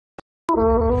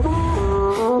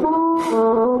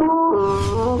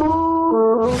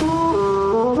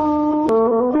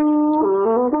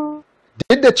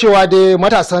Duk da cewa dai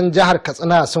matasan jihar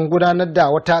Katsina sun gudanar da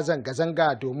wata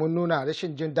zanga-zanga domin nuna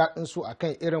rashin jin daɗin su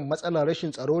akan irin matsalar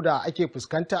rashin tsaro da ake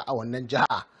fuskanta a wannan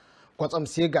jiha. Kwatsam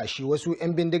sai gashi wasu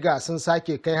 'yan bindiga sun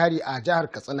sake kai hari a jihar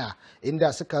Katsina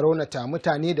inda suka raunata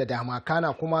mutane da dama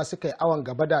kana kuma suka yi awon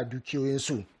gaba da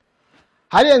dukiyoyinsu.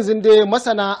 Har yanzu dai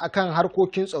masana akan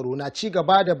harkokin tsaro na ci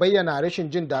gaba da bayyana rashin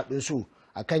jin daɗin su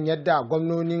akan yadda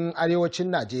gwamnonin arewacin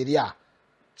Najeriya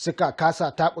suka kasa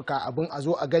taɓuka abin a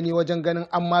zo a gani wajen ganin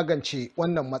an magance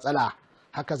wannan matsala.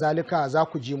 Haka zalika za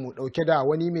ku ji mu ɗauke da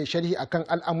wani mai sharhi akan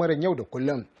al'amuran yau da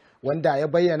kullum wanda ya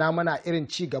bayyana mana irin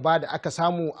ci gaba da aka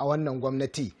samu a wannan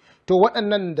gwamnati. To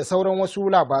waɗannan da sauran wasu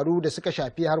labaru da suka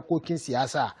shafi harkokin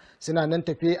siyasa suna nan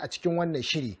tafe a cikin wannan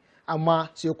shiri, amma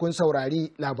sai kun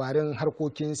saurari labarin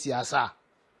harkokin siyasa.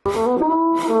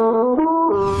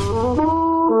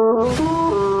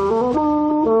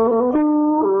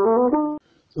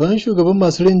 Tsohon shugaban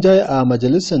masu rinjaye a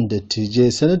majalisar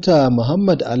dattijai sanata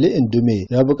Muhammad Ali Indume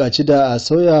ya buƙaci da a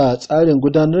sauya tsarin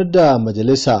gudanar da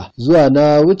majalisa zuwa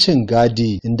na wucin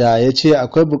gadi, inda ya ce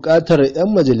akwai buƙatar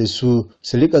 'yan majalisu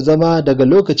su rika zama daga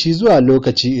lokaci zuwa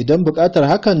lokaci idan buƙatar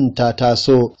hakan ta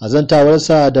taso. A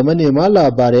zantawarsa da manema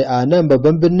labarai a nan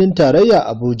babban birnin tarayya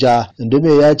Abuja,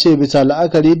 Indume ya ce bisa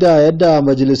la'akari da yadda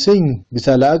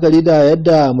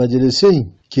majalisun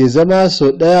ke zama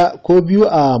sau ɗaya ko biyu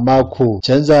a mako,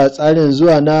 canza tsarin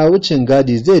zuwa na wucin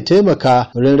gadi zai taimaka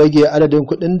wurin rage adadin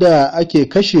kuɗin da ake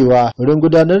kashewa wurin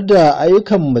gudanar da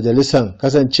ayyukan majalisan,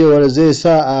 kasancewar zai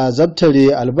sa a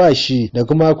zabtare albashi da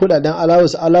kuma kuɗaɗen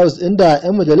alawus inda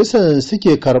 'yan majalisan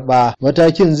suke karɓa.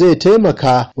 Matakin zai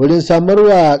taimaka wurin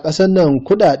samarwa ƙasar nan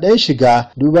kuɗaɗen shiga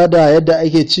duba da yadda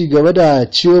ake ci gaba da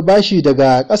ciwo bashi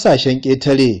daga ƙasashen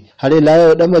ƙetare. Har ila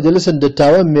yau ɗan majalisar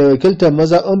dattawan mai wakiltar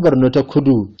mazaɓan Borno ta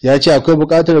Kudu ya ce akwai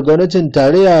buƙatar gwamnatin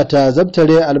tarayya ta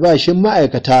zabtare albashin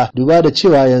ma'aikata duba da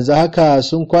cewa yanzu haka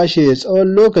sun kwashe tsawon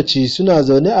lokaci suna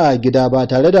zaune a gida ba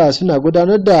tare da suna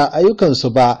gudanar da ayyukansu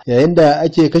ba, yayin da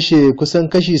ake kashe kusan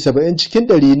kashi 70 cikin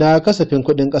 100 na kasafin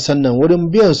kuɗin ƙasar nan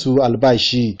wurin biyan su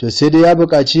albashi. To sai dai ya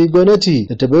buƙaci gwamnati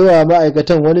da ta baiwa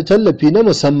ma'aikatan wani tallafi na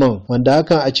musamman wanda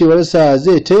hakan a cewarsa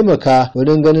zai taimaka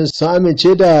wurin ganin sun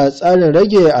amince da tsarin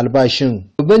rage albashin.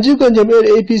 Babban jigon jam'iyyar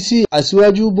APC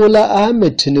Asiwaju Bola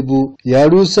Ahmed Tinubu ya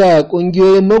rusa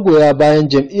kungiyoyin magoya bayan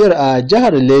jam'iyyar a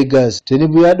jihar Lagos.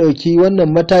 Tinubu ya ɗauki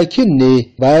wannan matakin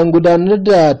ne bayan gudanar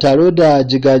da taro da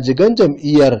jigajigan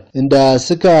jam'iyyar inda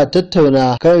suka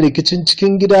tattauna kan rikicin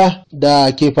cikin gida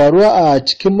da ke faruwa a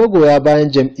cikin magoya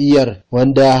bayan jam'iyyar,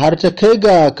 wanda har ta kai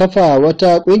ga kafa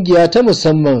wata kungiya ta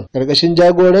musamman ƙarƙashin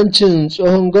jagorancin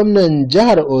tsohon gwamnan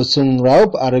jihar Osun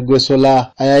Rauf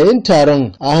Argbesola. A yayin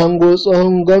taron a hango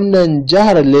tsohon gwamnan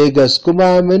jihar Lagos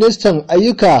kuma ministan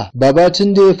ayyuka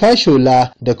Babatunde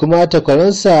Fashola da kuma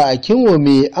takwaransa a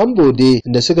Kinwomi Ambode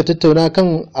da suka tattauna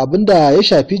kan abin da ya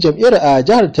shafi jam'iyyar a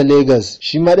jihar ta Lagos.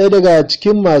 Shi ma ɗaya daga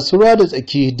cikin masu ruwa da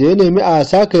tsaki da ya nemi a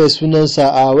sakaye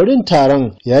sunansa a wurin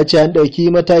taron ya ce an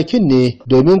ɗauki matakin ne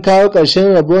domin kawo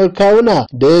ƙarshen rabuwar kawuna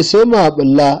da ya soma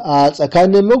bulla a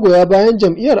tsakanin magoya bayan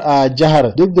jam'iyyar a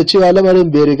jihar, duk da cewa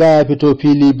lamarin bai riga ya fito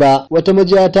fili ba. Wata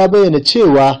majiya ta bayyana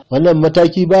cewa wannan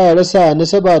mataki baya rasa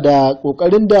nasaba da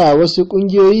ƙoƙarin da wasu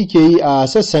ƙungiyoyi ke yi a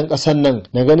sassan ƙasar nan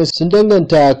na ganin sun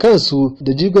danganta kansu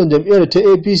da jigon jam'iyyar ta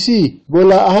APC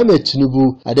Bola Ahmed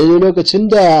Tinubu a daidai lokacin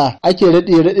da ake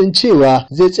raɗin cewa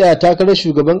zai tsaya takarar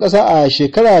shugaban ƙasa a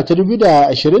shekara ta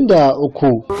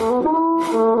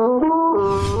 2023.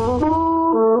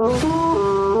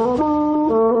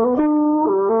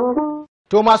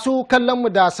 To masu kallonmu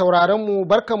da sauraronmu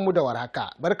barkanmu da warhaka,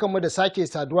 barkanmu da sake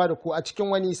saduwa da ku a cikin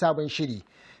wani sabon shiri.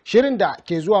 Shirin da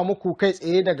ke zuwa muku kai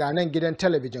tsaye daga nan gidan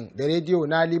talabijin da rediyo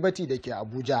na Liberty da ke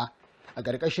Abuja a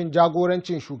ƙarƙashin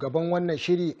jagorancin shugaban wannan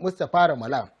shiri Mustapha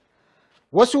Ramalan.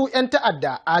 Wasu 'yan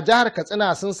ta'adda a jihar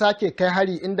Katsina sun sake kai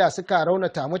hari inda suka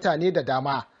raunata mutane da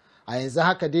dama. A yanzu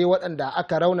haka dai waɗanda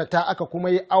aka raunata aka kuma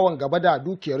yi awon gaba da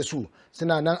dukiyarsu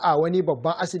suna nan a wani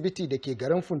babban asibiti da ke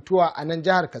garin Funtuwa a nan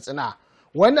jihar Katsina.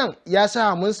 Wannan ya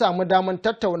sa mun samu daman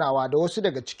tattaunawa da wasu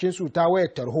daga cikinsu ta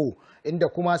wayar tarho, inda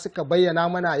kuma suka bayyana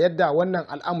mana yadda wannan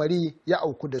al'amari ya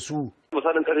auku da su.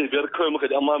 Misalin karfe 5 kawai muka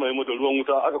ji an mamaye mu da ruwan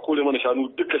wuta, aka kore mana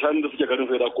shanu, dukkan shanun da suke garin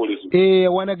sai da kore su.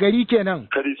 Wani gari kenan?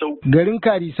 Karisau. Garin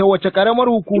Karisau wace karamar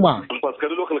hukuma?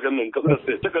 Faskari local government kasar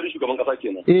sai ta gari shugaban kasa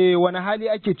kenan. Wani hali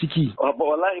ake ciki?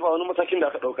 Wallahi ba wani matakin da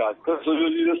aka dauka.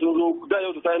 Sojoji sun zo da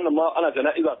yau da sayan nan ma ana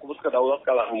jana'iza kuma suka dawo za su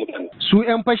kala mutane. Su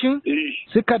yan fashin?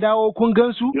 Suka dawo kun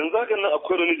gansu? Yanzu hakan nan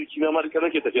akwai wani jiki na ma da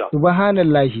nake tafiya.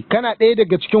 Subhanallahi. Kana ɗaya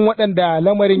daga cikin waɗanda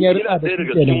lamarin ya rika da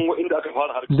su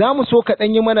kenan. Za mu so ka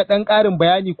ɗan yi mana ɗan ƙarin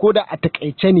bayani ko da a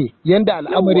takaice ne yanda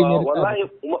al'amarin ya rika. Wallahi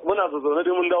muna zazzaune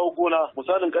dai mun dawo gona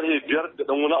misalin karfe 5 da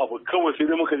dan wani abu kawai sai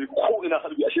dai muka ji ko ina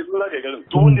harbi ashe sun zagaye garin.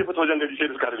 To wanda ya fita wajen gari sai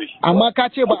da suka harbe shi. Amma ka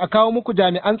ce ba a kawo muku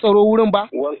jami'an tsaro wurin ba?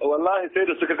 Wallahi sai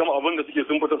da suka gama abin da suke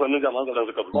sun fita sannan jami'an tsaron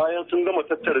suka bi. Bayan sun gama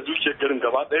tattara dukiyar garin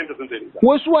gaba ɗayan ta sun tsaye.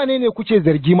 Wasu wane ne kuke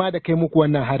zargi ma da kai muku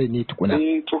wannan hari ne tukuna?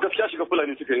 To gaskiya shiga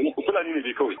Fulani suka yi muku Fulani ne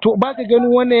bai kawai. To ba ka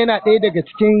ganin wannan yana ɗaya daga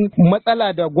cikin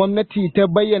matsala da gwamnati ta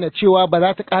bayyana cewa ba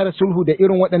za ta ƙara sulhu da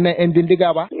irin waɗannan 'yan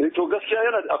bindiga ba? To gaskiya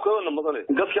akwai wannan matsalar.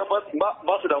 Gaskiya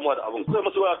ba su damuwa da abin. Sai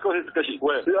masu waya kawai su kashe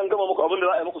waya. Sai an gama muku abin da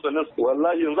za a yi muku sannan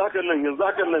wallahi yanzu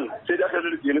hakan nan sai da aka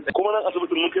rike ni. Kuma nan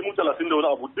asibitin mun kai mu 30 da wani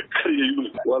abu duk karyayyu ne.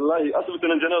 Wallahi asibitin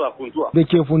nan General Funtuwa. Da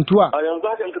ke Funtuwa. A yanzu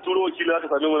haka in ka turo wakili aka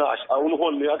same mu a wani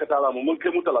hall ne aka tara mu mun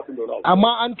kai mu 30 da wani abu.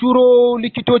 Amma an turo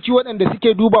likitoci waɗanda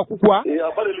suke duba ku kuwa?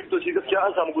 A fara likitoci gaskiya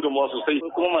an samu gudunmawa sosai.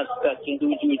 Kuma masu kacin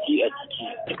dujoji a ciki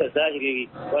suka zahiri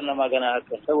wannan magana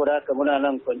haka. Saboda haka muna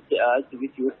nan kwanci a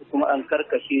asibiti wasu kuma an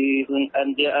karkashe sun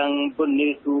an je an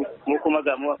binne su mu kuma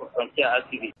ga mu kwanci a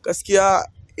asibiti. Gaskiya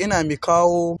ina mai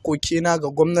kawo kokena ga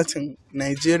gwamnatin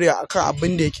Najeriya akan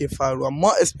abin da yake faruwa,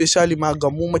 more especially ma ga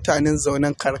mu mutanen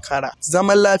zaunen karkara.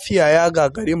 Zaman lafiya ya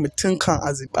gagare mu tun kan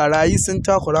azumi. Barayi sun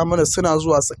takura mana suna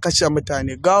zuwa su kashe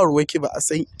mutane, gawarwaki ba a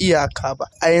san iyaka ba.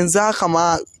 A yanzu haka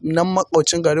ma nan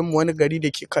makaucin garin mu wani gari da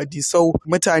ke Kadisau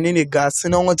mutane ne ga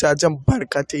sunan wajajen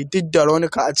barkatai duk da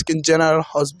raunuka a cikin General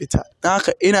Hospital. Dan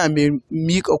haka ina mai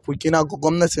mika kokina ga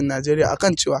gwamnatin Najeriya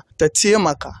akan cewa ta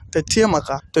taimaka ta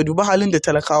dubi halin da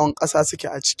talakawan ƙasa suke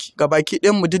a ciki. Gabaki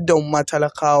ɗayan mu duk da mu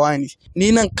talakawa ne. Ni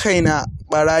nan kaina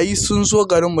barayi sun zo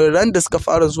garin mu ran da suka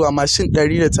fara zuwa mashin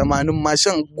 180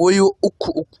 mashin goyo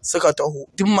uku suka taho.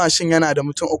 Duk mashin yana da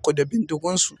mutum 3 da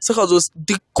bindigunsu. Suka zo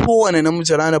duk kowane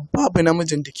namiji rana babu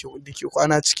namijin da ke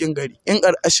kwana cikin gari. In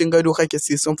ƙarƙashin gado kake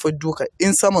sai sun fi duka,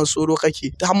 in saman soro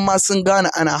kake har ma sun gane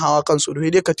ana hawa kan soro sai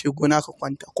dai ka te gona ka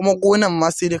kwanta. Kuma gonan ma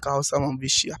sai dai ka hau saman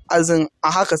bishiya. Azin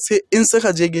a haka sai in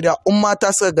suka je gida in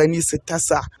mata suka gani su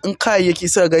tasa, in kayayyaki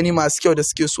suka gani masu kyau da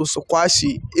suke so su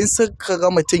kwashe, in suka ga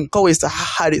mutum kawai su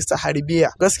harbiya.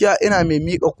 Gaskiya ina mai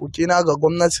mika kokina ga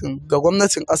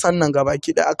gwamnatin ƙasar nan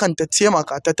gabaki ɗaya akan ta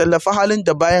taimaka ta tallafa halin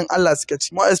da bayan Allah suke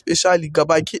ci, more especially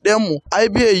gabaki ɗayan mu. Ai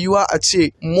bai yiwuwa a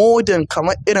ce modern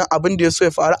kamar irin abin da ya so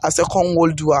ya faru a second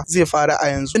world war zai faru a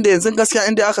yanzu. Inda yanzu gaskiya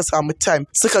inda aka samu time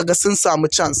suka ga sun samu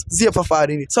chance zai fa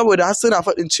faru ne, saboda har suna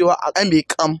faɗin cewa a ƙame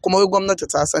kam kuma wai gwamnati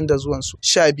ta san da zuwan su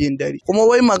 12 dare. Kuma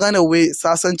wai magana wai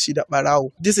sasanci da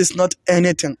barawo, this is not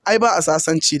anything. Ai ba a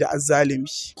sasanci da azzalimi.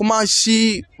 Kuma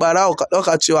shi barawo ka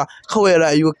ɗauka cewa kawai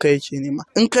rayuwarka yake nema.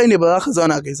 In kai ne ba za ka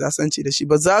zauna kai sasanci da shi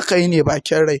ba, za ka yi ne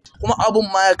bakin rai. Kuma abun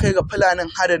ma ya kai ga fulanin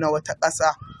hada na wata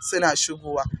ƙasa suna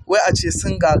shigowa wai a ce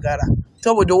sun gagara.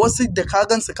 Saboda wasu da ka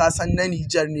gansu ka san na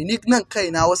Nijar ne, ni nan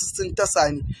kaina wasu sun tasa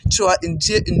ni cewa in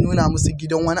je in nuna musu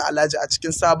gidan wani alhaji a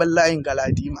cikin sabon layin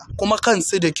Galadima, kuma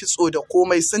kansu da kitso da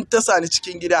komai sun tasa ni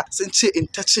cikin gida sun ce in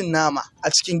ta cin nama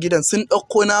a cikin gidan, sun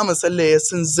ɗauko naman sallaye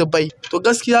sun zubai. To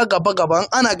gaskiya gaba in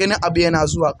ana ganin abu yana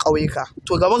zuwa ƙauyuka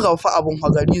to gaba fa abun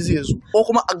hagari zai zo, ko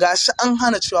kuma a gashi an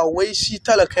hana cewa wai shi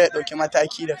talaka ya ɗauki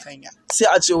mataki da kanya, sai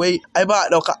a ce wai ai ba a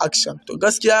ɗauka action. To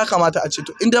gaskiya ya kamata a ce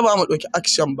to inda ba mu ɗauki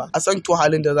action ba a san to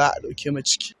halin da za a ɗauke mu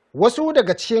ciki. Wasu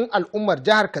daga cikin al'ummar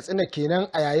jihar Katsina kenan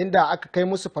a yayin da aka kai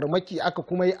musu farmaki aka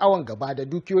kuma yi awon gaba da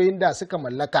dukiyoyin da suka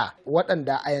mallaka,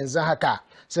 waɗanda a yanzu haka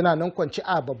suna nan kwanci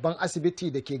a babban asibiti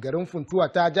da ke garin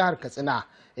Funtuwa ta jihar Katsina,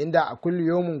 inda a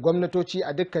kulliyomin gwamnatoci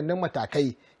a dukkanin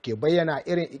matakai ke bayyana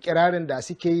irin ikirarin da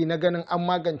suke yi na ganin an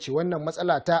magance wannan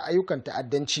matsala ta ayyukan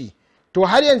ta'addanci. To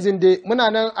har yanzu dai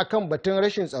muna nan akan batun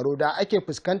rashin tsaro da ake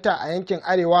fuskanta a yankin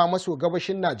arewa maso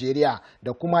gabashin Najeriya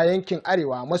da kuma yankin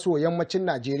arewa maso yammacin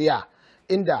Najeriya,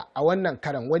 inda a wannan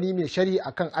karan wani mai shari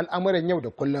akan al'amuran yau da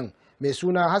kullum mai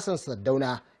suna Hassan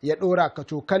Saddauna ya ɗora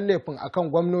kacokan laifin akan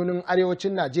gwamnonin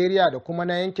arewacin Najeriya da kuma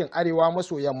na yankin arewa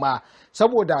maso yamma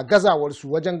saboda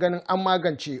gazawarsu wajen ganin an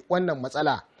magance wannan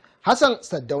matsala. Hassan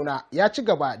Saddauna ya ci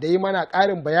gaba da yi mana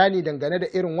ƙarin bayani dangane da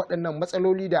irin waɗannan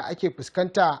matsaloli da ake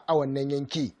fuskanta a wannan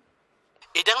yanki.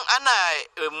 Idan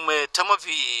ana ta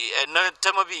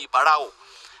mabi ɓarawo,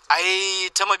 ai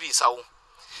ta mabi sawu,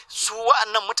 su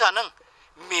wa'annan mutanen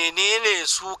menene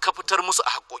su ka fitar musu a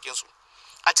haƙoƙinsu?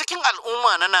 A cikin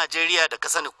al'umma na Najeriya da ka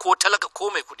sani ko talaka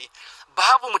ko mai kuɗi,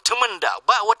 babu mutumin da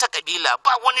ba wata ƙabila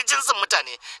ba wani jinsin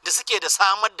mutane da suke da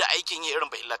samar da aikin yi irin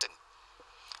bahilatani.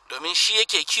 domin shi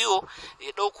yake kiwo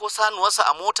ya ɗauko sanuwarsa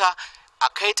a mota a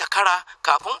kai ta kara,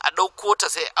 kafin a ɗauko ta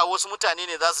sai a wasu mutane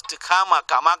ne za su kama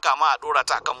a ɗora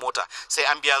ta akan mota sai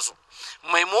an biya su.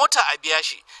 Mai mota a biya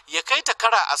shi, ya kai ta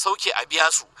kara a sauke a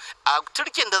biya su, a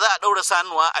turken da za a ɗaura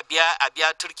sanuwa a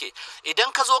biya turke.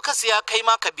 Idan ka zo ka siya kai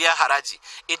ma ka biya haraji,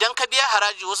 idan ka biya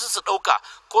haraji wasu su ɗauka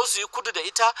ko su yi kudu da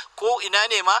ita ko ina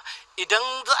ne ma, idan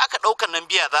za aka ɗauka nan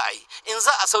biya za a yi, in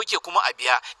za a sauke kuma a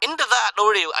biya, inda za a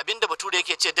ɗaure abinda bature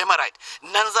yake ce demerite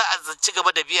nan za a ci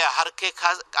gaba da biya har kai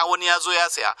wani ya zo ya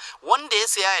saya, wanda ya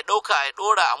saya ya ɗauka ya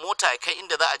ɗora a mota ya kai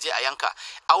inda za a je a yanka.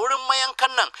 A wurin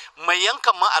mayankan nan mai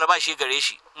yankan ma albashi gare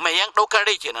shi, mai ɗaukar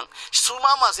rai kenan, su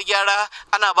ma masu gyara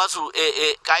ana ba su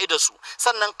ka'idar su.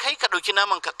 Sannan kai ka ɗauki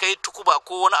naman ka kai tukuba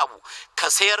ko wani abu ka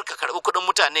sayar ka karɓi kuɗin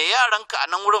mutane, yaranka a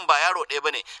nan wurin ba yaro ɗaya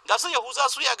bane, ga su yahuza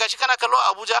su ya gashi kana kallo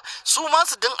a Abuja, su ma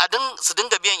su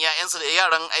dinga biyan 'ya'yansu da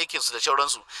yaran aikinsu da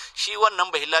sauransu. Shi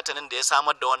wannan bahillatanin da ya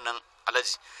samar da wannan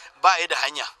alaji ba ya da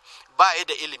hanya, ba ya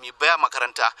da ilimi, ba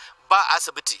makaranta, ba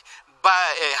asibiti, ba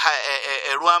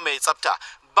ruwa mai tsafta,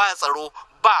 ba tsaro,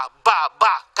 ba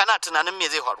kana tunanin me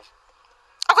zai faru?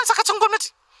 Akwai sakacin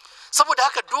gwamnati. Saboda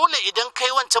haka dole idan kai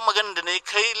wancan maganar da ne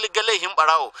kai ga laihin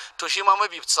barawo, to shi ma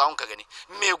mabi sawun ka gani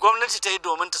me gwamnati ta yi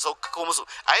domin ta sauƙaƙo musu.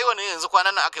 Ai wani yanzu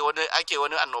kwanan nan ake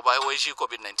wani annoba wai shi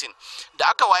COVID-19 da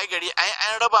aka waye gari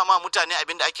an raba ma mutane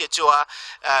abin da ake cewa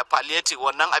palliative,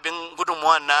 wannan abin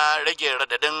gudunmuwa na rage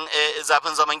radadin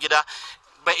zafin zaman gida.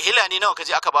 Hilani nawa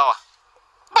kaje aka bawa?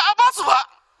 Ba a basu ba,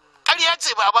 ƙarya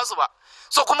ce ba a basu ba.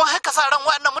 So kuma haka sa ran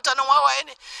waɗannan mutanen wawaye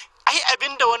ne. Ai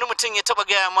abin da wani mutum ya taba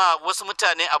gaya ma wasu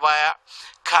mutane a baya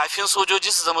kafin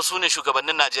sojoji su zama sune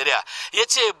shugabannin Najeriya, ya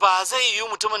ce ba zai yi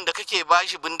mutumin da kake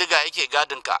bashi bindiga yake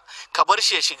gadinka ka bar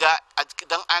shi ya shiga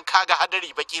dan an kaga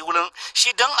hadari baki wurin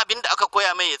shi, dan abin da aka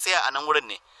koya mai ya tsaya a nan wurin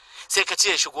ne, sai ka ce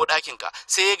ya shigo ɗakinka,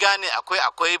 sai ya gane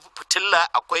akwai fitilla,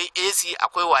 akwai AC,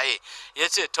 akwai waye. Ya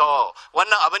ce to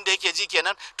wannan abin da yake ji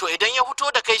kenan, to idan ya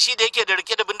fito da kai shi da yake da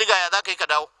rike da bindiga ya za ka yi ka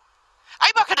dawo?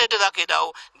 Ai baka da yadda za ka yi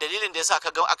dawo. Dalilin da ya sa ka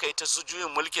ga aka yi ta su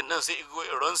juyin mulkin nan, su Igwe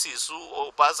Ironsi, su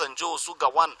Obasanjo, su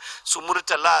Gawan, su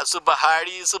Murtala, su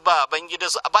Buhari, su Babangida,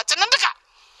 su Abacha nan duka,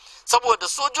 saboda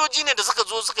sojoji ne da suka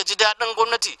zo suka ji daɗin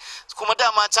gwamnati, kuma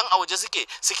dama can a waje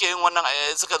suke yin wannan,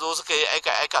 suka zo suka yi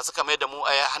aika suka mai da mu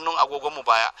hannun agogon mu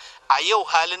baya. A yau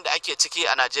halin da ake ciki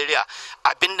a Najeriya,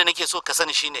 abin da nake so ka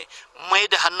sani shine mai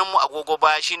da hannun mu agogo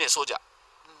baya shine soja.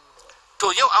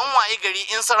 To yau an waye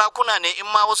gari in sarakuna ne, in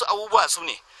ma wasu abubuwa su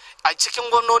ne, a cikin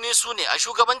gwamnoni su ne, a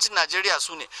shugabancin Najeriya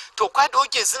su ne, to kwa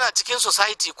doke suna cikin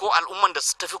society ko al'umman da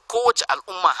su tafi kowace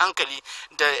al'umma hankali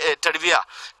da tarbiya.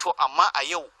 To amma a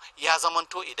yau ya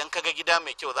zamanto idan kaga gida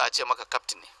mai kyau za a ce maka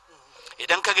captain ne,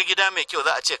 idan kaga gida mai kyau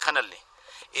za a ce kanal ne,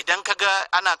 idan kaga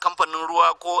ana kamfanin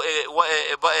ruwa ko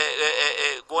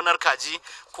gonar kaji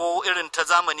ko irin ta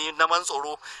zamani na man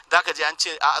tsoro, za ka ji an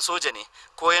ce a soja ne,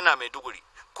 ko yana Maiduguri,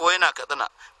 ko yana Katsina,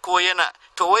 ko yana,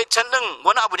 to wai can din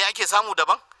wani abu ne ake samu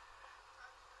daban?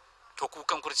 To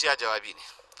kukan kurciya jawabi ne,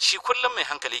 shi kullum mai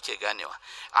hankali ke ganewa.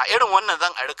 A irin wannan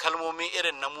zan ari kalmomi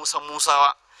irin na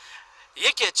Musawa,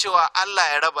 yake cewa Allah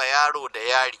ya raba yaro da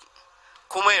yari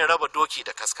kuma ya raba doki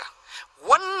da kaska.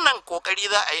 Wannan kokari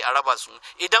za a yi a raba su,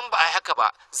 idan ba a yi haka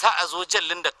ba za a zo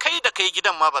jallin da kai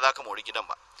gidan ma ba za ka mori gidan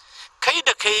ba, kai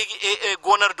da kai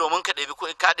gonar domin ka ɗebi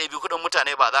kuɗin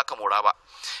mutane ba za ka mora ba,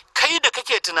 kai da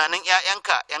kake tunanin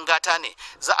 'ya'yanka 'yan gata ne,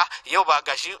 za a yau ba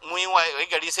gashi mun yi waye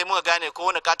gari sai muka gane ko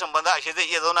wani katon banza ashe zai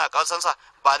iya zauna a kasansa,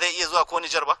 ba zai iya zuwa ko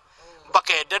Nijar ba.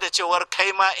 Baka yadda da cewar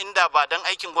kai ma inda ba dan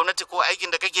aikin gwamnati ko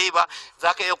aikin da kake yi ba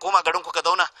za ka iya koma garin ku ka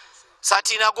zauna.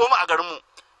 Sati na 10 a garinmu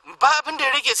ba abin da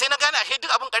ya rage, sai na gane ashe duk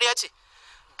abin ƙarya ce.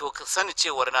 To ka sani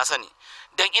cewar na sani,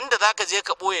 dan inda za ka je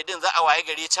ka ɓoye din za a waye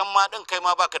gari can ma din kai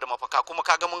ma baka da mafaka, kuma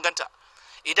kaga mun ganta.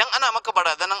 Idan ana maka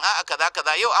barazanan a'a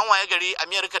kaza yau an waye gari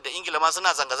Amerika da Ingila ma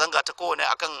suna zanga-zanga ta kowane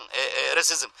akan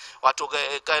racism, wato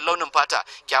launin fata,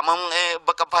 kyaman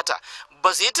bakan fata,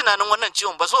 ba su yi tunanin wannan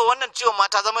ciwon ba, so wannan ciwon ma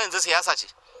ta zama yanzu siyasa ce.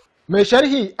 Mai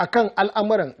sharhi akan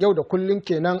al'amuran yau da kullun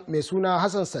kenan mai suna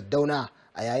Hassan Saddauna,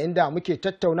 a yayin da muke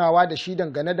tattaunawa da shi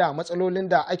dangane da matsalolin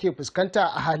da ake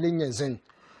fuskanta a halin yanzu.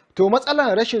 To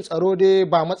matsalar rashin tsaro dai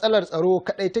ba matsalar tsaro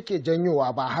kadai take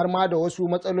janyowa ba, har ma da wasu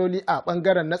matsaloli a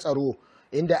bangaren na tsaro,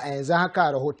 inda a yanzu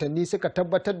haka rahotanni suka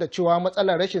tabbatar da cewa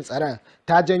matsalar rashin tsaron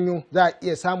ta janyo za a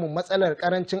iya samun matsalar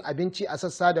karancin abinci a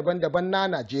sassa daban-daban na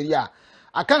Najeriya.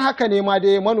 Akan haka ne ma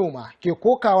dai manoma ke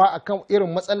kokawa akan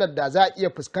irin matsalar da za a iya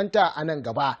fuskanta a nan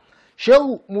gaba.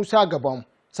 Shehu Musa Gabon,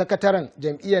 sakataren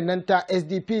jam'iyyar nan ta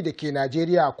SDP da ke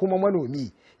Najeriya kuma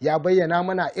manomi, ya bayyana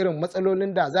mana irin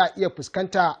matsalolin da za a iya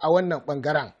fuskanta a wannan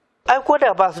bangaren. ai ko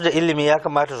da ba su da ilimi ya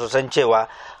kamata su san cewa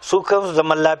su kansu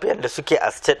zaman lafiyar da suke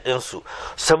a state ɗinsu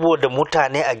saboda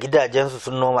mutane a gidajensu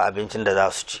sun noma abincin da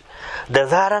za su ci. Da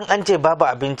zaran an ce babu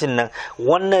abincin nan,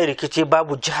 wannan rikici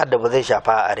babu jihar da ba zai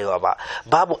shafa a arewa ba,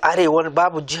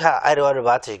 babu jiha a arewa da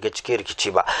ba ta shiga cikin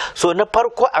rikici ba. So na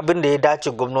farko abin da ya dace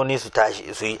gwamnoni su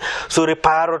tashi su yi, su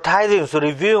prioritizing, su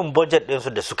reviewing budget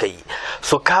ɗinsu da suka yi,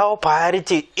 su kawo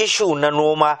priority issue na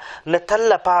noma, na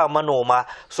tallafawa manoma,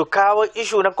 su kawo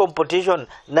issue na competition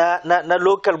na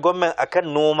local government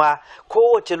akan noma.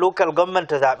 Kowace local government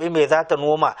ta zaɓi mai za ta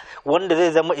noma wanda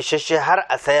zai zama isasshe har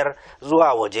a sayar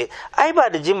zuwa waje. Ai ba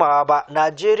da jimawa ba,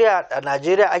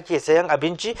 Najeriya ake sayan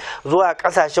abinci zuwa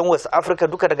kasashen West Africa,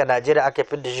 duka daga Najeriya ake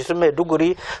fidda shi. Su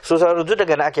Maiduguri su sauransu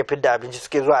daga na ake fidda abinci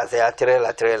suke zuwa a saya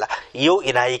trailer. Yau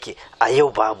ina yake? A yau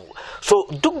babu. So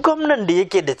duk gwamnan da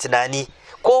yake da tunani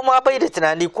ko ma bai da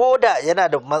tunani, ko da yana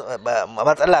da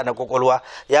matsala na kwakwalwa,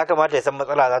 ya kamata ya san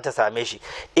matsala za ta same shi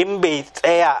in bai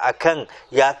tsaya akan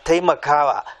ya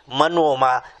taimakawa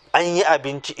manoma an yi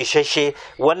abinci isasshe,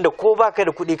 wanda ko baka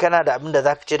da kuɗi kana da abin da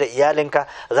zaka ci da iyalinka,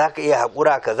 zaka iya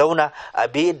haƙura ka zauna a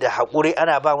bi da haƙuri.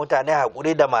 Ana ba mutane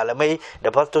haƙuri, da malamai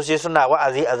da fastoci suna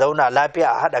wa'azi a zauna lafiya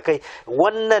a haɗa kai.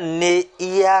 Wannan ne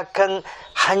iyakan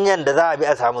hanyar da za a bi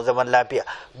a samu zaman lafiya.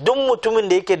 Duk mutumin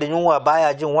da yake da yunwa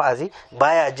baya jin wa'azi,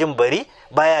 baya jin bari,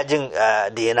 baya jin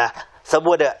dena,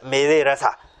 saboda me zai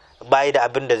rasa? Bai da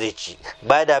abin da zai ci,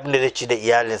 bai da abin da zai ci da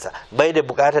iyalinsa, bai da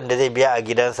bukatar da zai biya a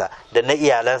gidansa da na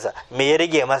iyalansa. Me ya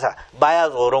rage masa? Baya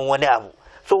tsoron wani abu.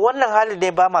 So wannan hali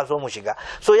ne ba ma so mu shiga.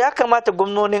 So ya kamata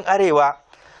gwamnonin arewa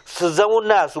su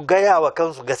zauna su gaya wa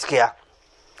kansu gaskiya.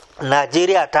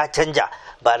 Najeriya ta canja,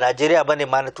 ba Najeriya bane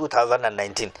ma na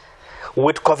 2019.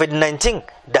 With COVID-19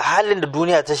 da halin da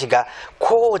duniya ta shiga,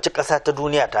 kowace ƙasa ta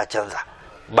duniya ta canza,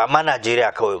 ba ma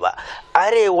Najeriya kawai ba.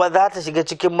 Arewa za ta shiga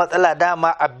cikin matsala.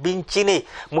 Dama abinci ne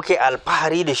muke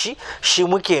alfahari da shi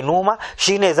muke noma,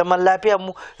 shi ne zaman lafiyar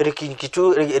mu.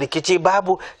 Rikici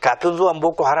babu. Kafin zuwan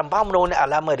Boko Haram ba mu da wani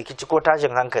alamar rikici ko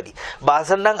tashin hankali. Ba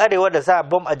san dan arewa da sa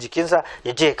bom a jikinsa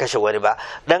ya je ya kashe wani ba.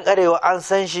 Dan arewa an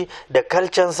san shi da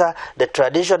culture-sa, da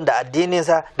tradition, da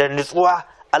addininsa, da nutsuwa.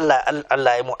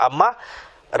 Allah ya mu. Amma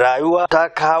rayuwa ta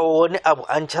kawo wani abu,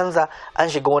 an canza, an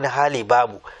shiga wani hali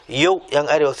babu. Yau yan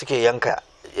arewa suke yanka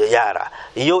yara,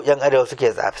 yau yan arewa suke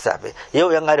zafe-zafe,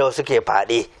 yau yan arewa suke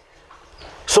fade.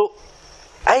 So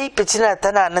ai fitina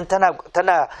tana nan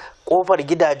tana kofar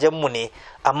gidajenmu ne.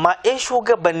 Amma in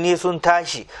shugabanni sun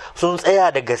tashi, sun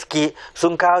tsaya da gaske,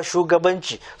 sun kawo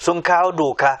shugabanci, sun kawo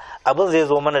doka, abin zai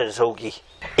zo mana da sauki.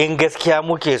 In gaskiya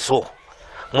muke so,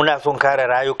 muna son kare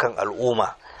rayukan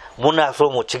al'umma, muna so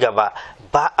mu ci gaba,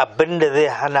 ba abin da zai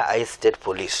hana a yi state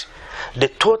police. The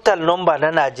total number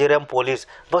na Nigerian police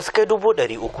ba su kai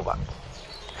 300,000 ba,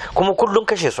 kuma kullum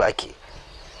kashe su ake.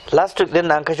 Last week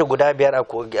din an kashe guda 5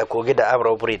 a kogi da armed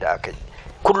robbery da aka yi.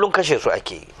 Kullum kashe su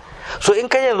ake. So in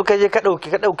kai yanzu ka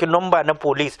dauki number na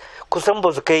police, kusan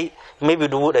ba su kai maybe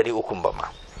 300,000 ba ma,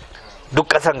 duk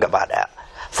kasan gaba daya.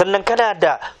 Sannan kana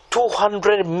da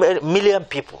 200 million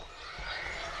people.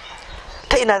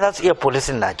 Ta ina za su iya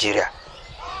policing Najeriya?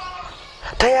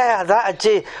 Ta yaya za a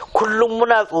ce kullum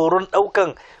muna tsoron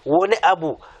daukan wani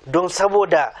abu don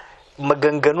saboda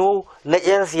maganganu na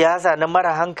 'yan siyasa na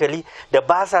mara hankali da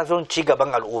ba sa son ci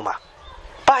gaban al'umma?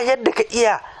 Ba yadda ka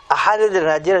iya a halin da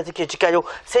Najeriya take cika yau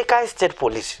sai ka yi state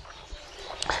police.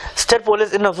 State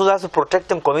police ɗin su za su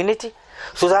protecting community,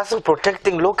 su za su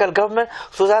protecting local government,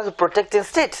 su za su protecting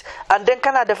state, and then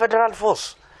kana da federal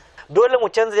force. Dole mu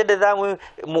canza yadda za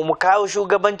mu kawo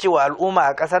shugabanci wa al'umma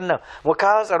a ƙasar nan, mu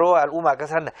kawo tsaro wa al'umma a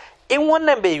ƙasar nan. In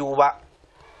wannan bai yiwu ba,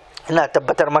 ina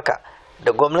tabbatar maka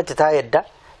da gwamnati ta yadda,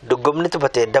 da gwamnati ba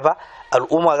ta yadda ba,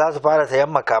 al'umma za su fara sayan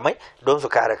makamai don su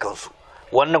kare kansu.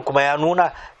 Wannan kuma ya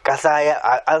nuna ƙasa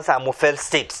an samu failed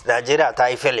state. Najeriya ta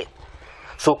yi failing.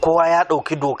 So kowa ya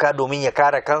ɗauki doka domin ya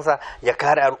kare kansa, ya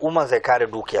kare al'ummarsa, ya kare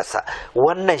dukiyarsa.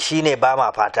 Wannan shine ba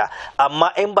ma fata.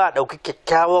 Amma in ba ɗauki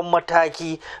kyakkyawan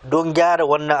mataki don gyara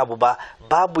wannan abu ba,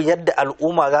 babu yadda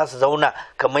al'umma za su zauna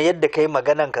kamar yadda kai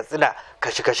maganan Katsina,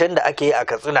 kashe-kashen da ake yi a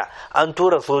Katsina. An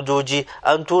tura sojoji,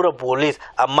 an tura police,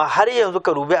 amma har yanzu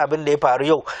ka dubi abin da ya faru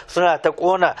yau, suna ta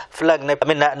kona flag na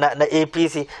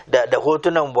APC da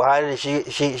hotunan Buhari da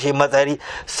shi matsari,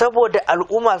 saboda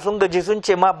al'umma sun gaji, sun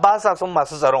ce ma ba sa son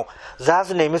masu tsaron, za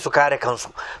su nemi su kare kansu.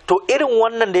 To irin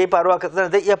wannan da ya faru a Katsina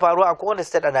zai iya faruwa a kowane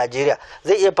state a Najeriya,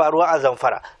 zai iya faruwa a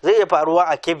Zamfara, zai iya faruwa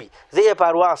a Kebbi, zai iya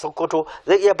faruwa a Sokoto,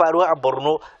 zai iya faruwa a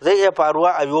Borno, zai iya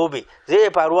faruwa a Yobe, zai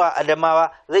iya faruwa a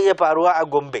Adamawa, zai iya faruwa a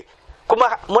Gombe.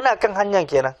 Kuma muna kan hanyar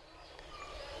kenan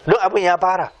don abin ya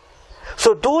fara.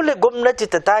 So dole gwamnati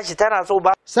ta tashi, tana so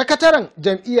ba. Sakataren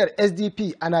jam'iyyar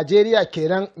SDP a Najeriya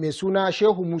kenan mai suna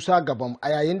Shehu Musa Gabam a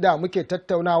yayin da muke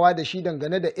tattaunawa da shi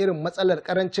dangane da irin matsalar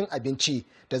karancin abinci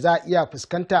da za a iya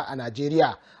fuskanta a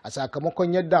Najeriya a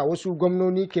sakamakon yadda wasu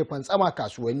gwamnoni ke fantsama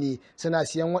kasuwanni suna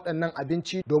siyan waɗannan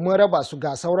abinci domin raba su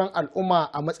ga sauran al'umma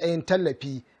a matsayin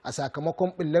tallafi a sakamakon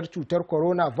ɓillar cutar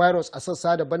coronavirus a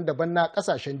sassa daban-daban na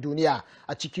ƙasashen duniya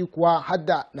a ciki kuwa har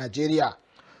da Najeriya.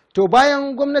 To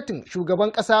bayan gwamnatin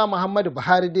shugaban ƙasa Muhammadu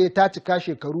Buhari dai ta cika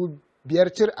shekaru 5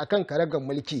 cir akan karagar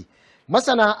mulki.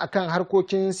 Masana akan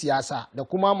harkokin siyasa da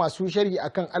kuma masu sharhi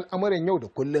akan al'amuran yau da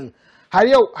kullum. Har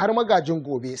yau har magajin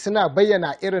gobe suna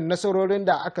bayyana irin nasarorin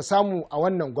da aka samu a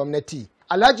wannan gwamnati.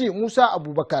 Alhaji Musa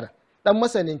Abubakar, ɗan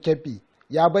masanin Kebbi,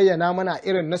 ya bayyana mana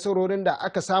irin nasarorin da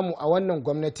aka samu a wannan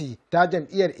gwamnati ta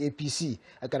jam'iyyar APC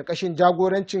a ƙarƙashin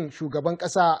jagorancin shugaban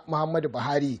ƙasa Muhammadu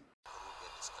Buhari.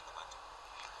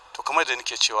 To kamar da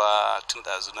nake cewa tun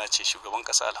da na ce shugaban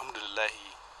kasa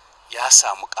alhamdulillahi ya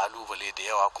samu kalubale da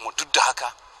yawa kuma duk da haka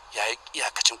ya yi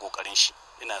iyakacin kokarin shi.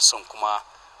 Ina son kuma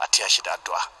a taya shi da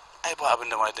addu'a. Ai ba abin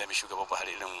da ma da shugaban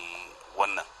Buhari irin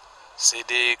wannan. Sai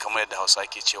dai kamar yadda Hausa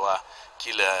ke cewa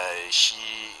kila shi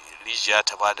rijiya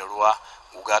ta ba da ruwa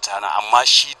guga ta hana, amma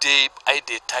shi dai ai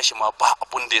da ya tashi ma ba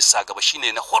abun da ya sa gaba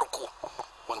shine na farko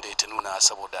wanda ya ta nuna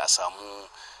saboda a samu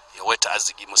yawaita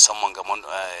arziki musamman ga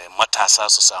matasa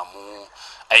su samu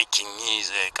aikin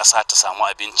yi, kasa ta samu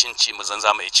abincin ci mu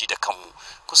zanza mu ci da kanmu.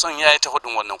 Kusan yayi ta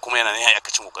hudun wannan kuma yana ne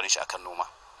yakacin kokarin shi akan noma.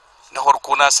 Na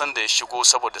farko na san da ya shigo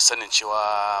saboda sanin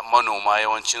cewa manoma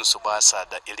yawancin su ba sa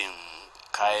da irin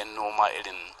kayan noma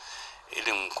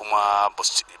irin kuma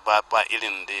ba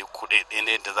irin da kuɗaɗe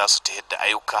ne da za su ta yadda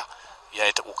ayyuka.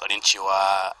 Yayi ta kokarin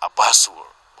cewa a basu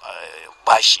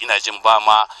bashi, ina jin ba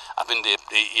ma abin da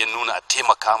ya nuna a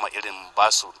taimaka ma irin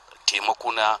basu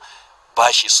taimako na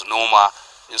bashi su noma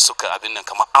in suka abin nan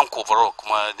kamar an kobaro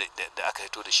kuma da aka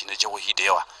hito da shi na jihohi da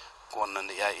yawa. Wannan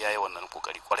ya yi wannan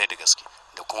kokari kwarai da gaske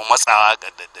da kuma matsawa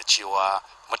da cewa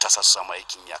matasa su samu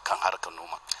aikin ya kan harkar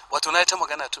noma. Wato na yi ta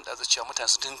magana tun da cewa mutane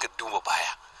su dinga duba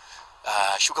baya.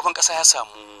 Shugaban kasa ya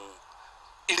samu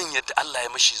irin yadda Allah ya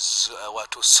mashi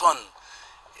wato son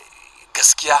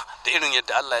gaskiya da irin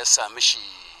yadda Allah ya sami shi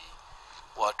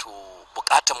wato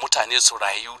bukatan mutane su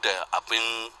rayu da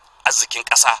abin arzikin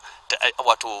ƙasa da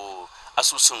wato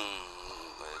asusun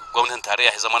gwamnatin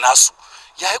tarayya ya zama nasu.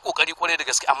 Ya yi kokari kwarai da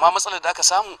gaske, amma matsalar da aka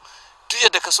samu duk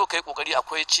yadda ka so ka yi kokari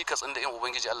akwai cikas inda in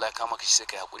ubangiji Allah ya kama ka shi sai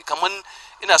ka yi hakuri. Kamar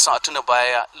ina son a tuna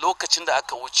baya lokacin da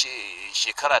aka wuce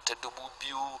shekara ta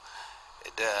 2009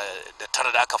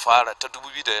 da aka fara, ta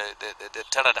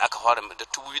 2009 da aka fara, da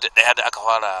 2001 da aka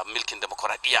fara mulkin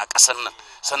Dimokuradiyya a ƙasar nan,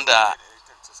 sanda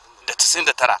da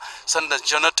 99 sanda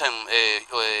Jonathan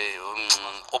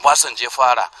Obasanjo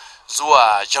fara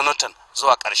zuwa Jonathan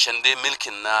zuwa ƙarshen dai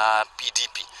mulkin na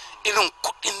PDP, irin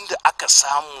kuɗin da aka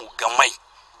samu ga mai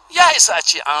ya isa a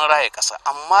ce an raya ƙasa,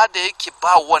 amma da yake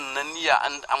ba wannan niyya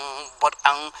an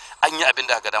yi abin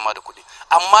da aka dama da kuɗi.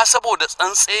 Amma saboda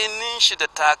tsantsenin shi da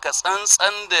taka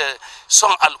tsantsan da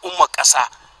son al'umma ƙasa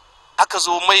aka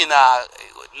zo mai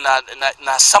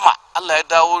na sama, Allah ya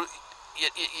dawo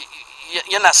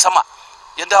yana sama,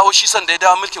 ya dawo shi sanda ya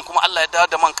dawo mulkin kuma Allah ya dawo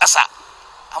da man ƙasa,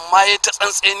 amma ya ta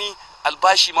tsantseni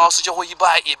albashi ma wasu jihohi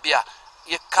ba a iya biya,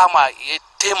 ya kama ya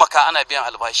taimaka ana biyan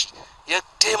albashi, ya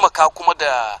taimaka kuma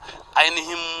da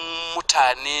ainihin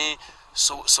mutane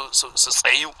su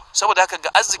tsayu. Saboda haka ga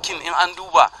arzikin in an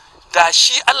duba da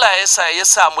shi Allah ya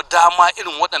samu dama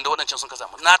irin waɗancan sun ka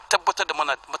samu, na tabbatar da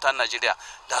mutanen Najeriya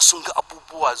da sun ga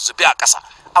abubuwa zube a ƙasa.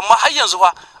 Amma har yanzu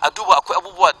fa a duba akwai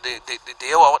abubuwa da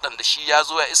yawa waɗanda shi ya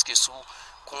zo ya iske su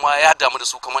kuma ya damu da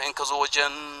su, kamar in ka zo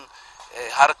wajen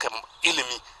harkar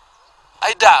ilimi,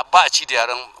 ai da ba a ci da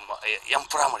yaran yan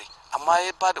firamare, amma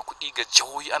ya ba da kuɗi ga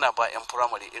jihohi ana ba 'yan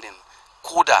firamare irin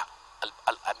koda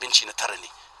abinci na tara ne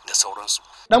da sauransu.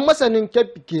 Dan masanin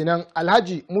Kebbi kenan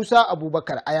Alhaji Musa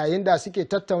Abubakar a yayin da suke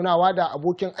tattaunawa da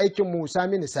abokin aikinmu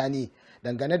Saminu Sani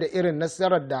dangane da irin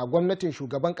nasarar da gwamnatin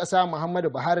shugaban ƙasa Muhammadu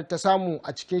Buhari ta samu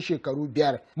a cikin shekaru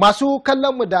 5. Masu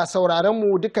kallonmu da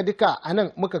sauraronmu duka-duka a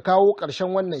nan muka kawo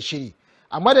ƙarshen wannan shiri.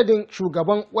 A madadin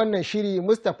shugaban wannan shiri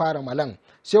Mustapha Ramalan,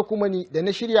 sai kuma ni da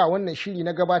na shirya wannan shiri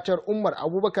na gabatar Umar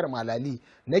Abubakar Malali,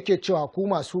 nake cewa ku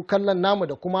masu kallon namu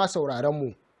da kuma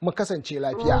sauraronmu mu kasance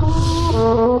lafiya.